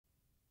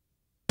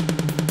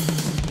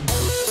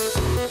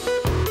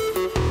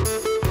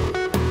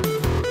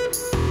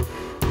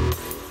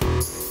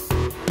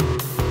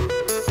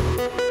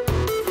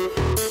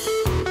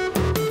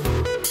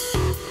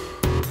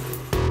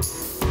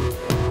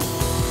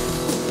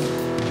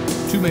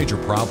Two major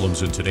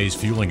problems in today's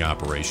fueling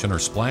operation are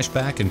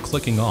splashback and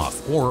clicking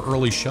off, or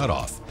early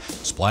shutoff.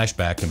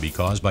 Splashback can be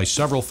caused by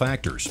several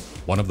factors.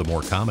 One of the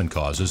more common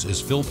causes is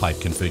fill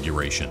pipe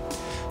configuration.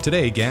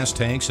 Today, gas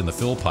tanks and the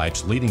fill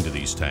pipes leading to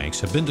these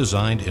tanks have been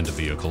designed into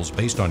vehicles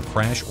based on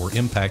crash or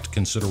impact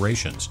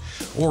considerations,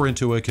 or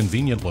into a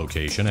convenient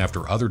location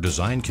after other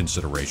design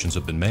considerations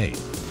have been made.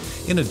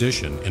 In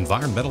addition,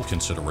 environmental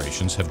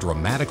considerations have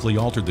dramatically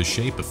altered the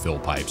shape of fill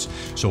pipes,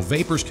 so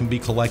vapors can be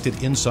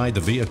collected inside the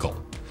vehicle.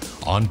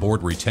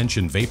 Onboard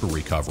retention vapor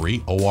recovery,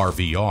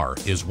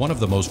 ORVR, is one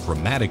of the most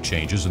dramatic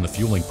changes in the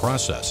fueling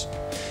process.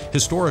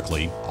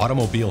 Historically,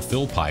 automobile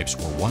fill pipes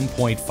were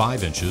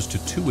 1.5 inches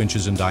to 2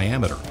 inches in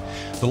diameter.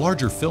 The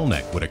larger fill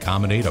neck would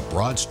accommodate a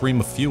broad stream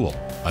of fuel.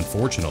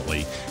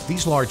 Unfortunately,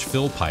 these large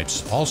fill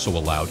pipes also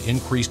allowed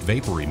increased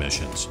vapor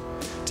emissions.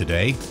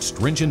 Today,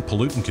 stringent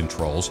pollutant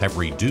controls have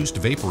reduced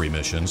vapor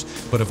emissions,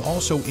 but have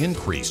also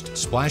increased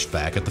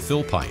splashback at the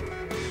fill pipe.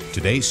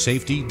 Today's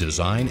safety,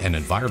 design, and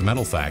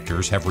environmental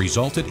factors have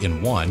resulted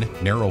in 1.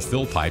 Narrow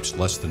fill pipes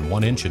less than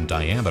 1 inch in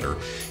diameter,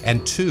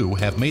 and 2.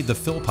 Have made the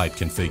fill pipe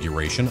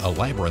configuration a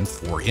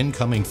labyrinth for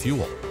incoming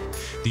fuel.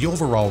 The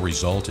overall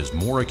result is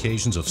more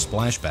occasions of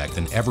splashback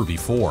than ever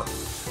before.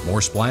 More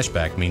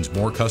splashback means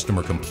more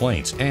customer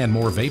complaints and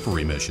more vapor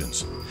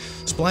emissions.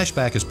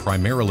 Splashback is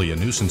primarily a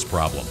nuisance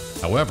problem.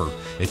 However,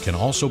 it can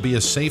also be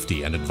a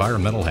safety and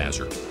environmental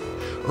hazard.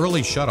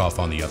 Early shutoff,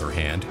 on the other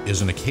hand,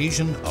 is an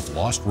occasion of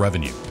lost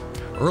revenue.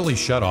 Early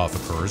shutoff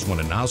occurs when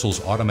a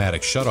nozzle's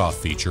automatic shutoff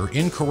feature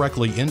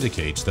incorrectly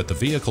indicates that the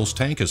vehicle's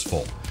tank is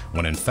full,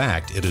 when in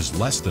fact it is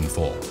less than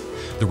full.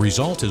 The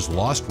result is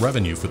lost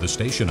revenue for the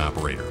station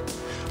operator.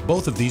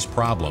 Both of these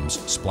problems,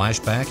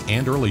 splashback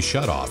and early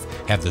shutoff,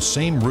 have the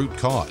same root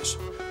cause: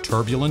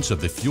 turbulence of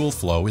the fuel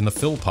flow in the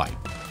fill pipe.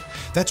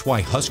 That's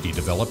why Husky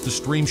developed the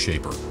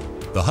StreamShaper.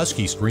 The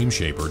Husky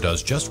StreamShaper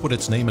does just what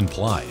its name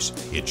implies.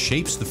 It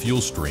shapes the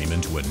fuel stream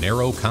into a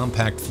narrow,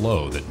 compact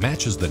flow that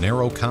matches the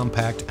narrow,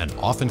 compact, and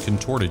often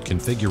contorted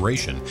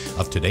configuration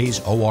of today's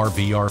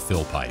ORVR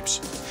fill pipes.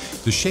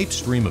 The shaped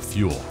stream of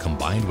fuel,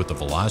 combined with the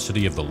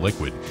velocity of the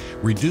liquid,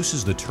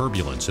 reduces the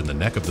turbulence in the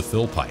neck of the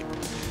fill pipe.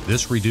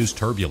 This reduced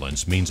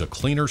turbulence means a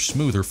cleaner,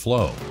 smoother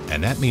flow,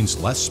 and that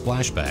means less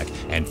splashback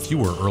and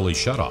fewer early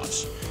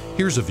shutoffs.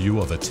 Here's a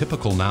view of a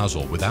typical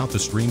nozzle without the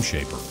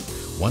StreamShaper.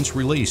 Once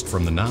released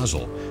from the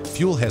nozzle,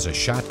 fuel has a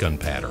shotgun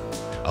pattern.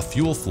 A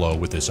fuel flow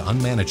with this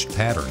unmanaged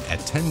pattern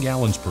at 10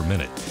 gallons per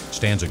minute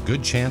stands a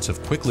good chance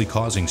of quickly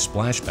causing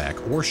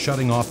splashback or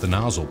shutting off the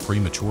nozzle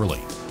prematurely.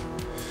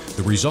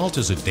 The result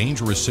is a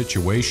dangerous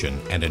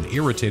situation and an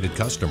irritated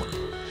customer.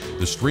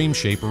 The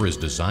StreamShaper is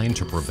designed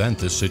to prevent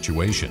this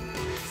situation.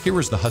 Here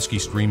is the Husky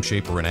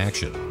StreamShaper in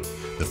action.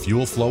 The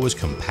fuel flow is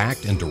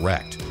compact and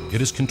direct.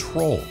 It is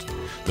controlled.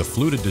 The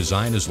fluted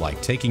design is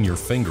like taking your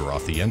finger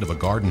off the end of a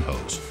garden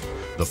hose.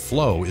 The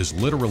flow is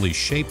literally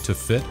shaped to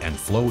fit and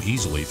flow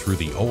easily through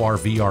the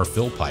ORVR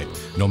fill pipe,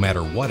 no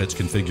matter what its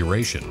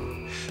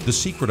configuration. The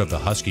secret of the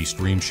Husky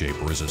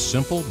StreamShaper is a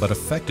simple but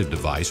effective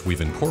device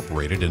we've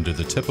incorporated into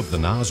the tip of the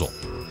nozzle.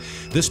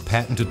 This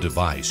patented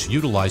device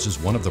utilizes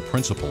one of the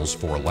principles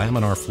for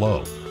laminar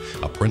flow,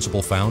 a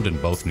principle found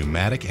in both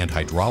pneumatic and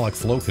hydraulic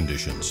flow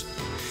conditions.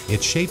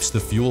 It shapes the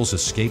fuel's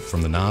escape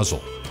from the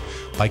nozzle.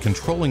 By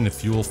controlling the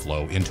fuel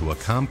flow into a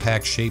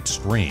compact shaped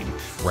stream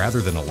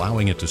rather than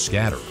allowing it to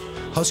scatter,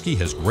 Husky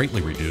has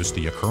greatly reduced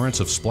the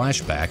occurrence of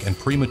splashback and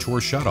premature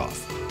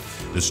shutoff.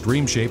 The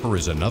StreamShaper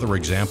is another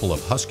example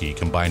of Husky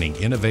combining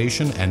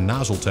innovation and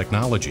nozzle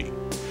technology.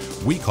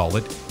 We call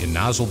it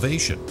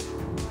in-nozzlevation.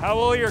 How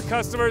will your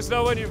customers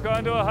know when you've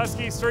gone to a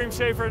Husky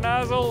StreamShaper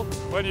nozzle?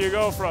 When you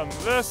go from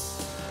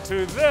this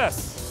to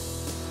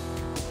this.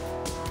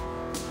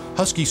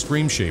 Husky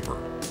StreamShaper.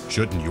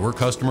 Shouldn't your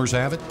customers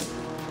have it?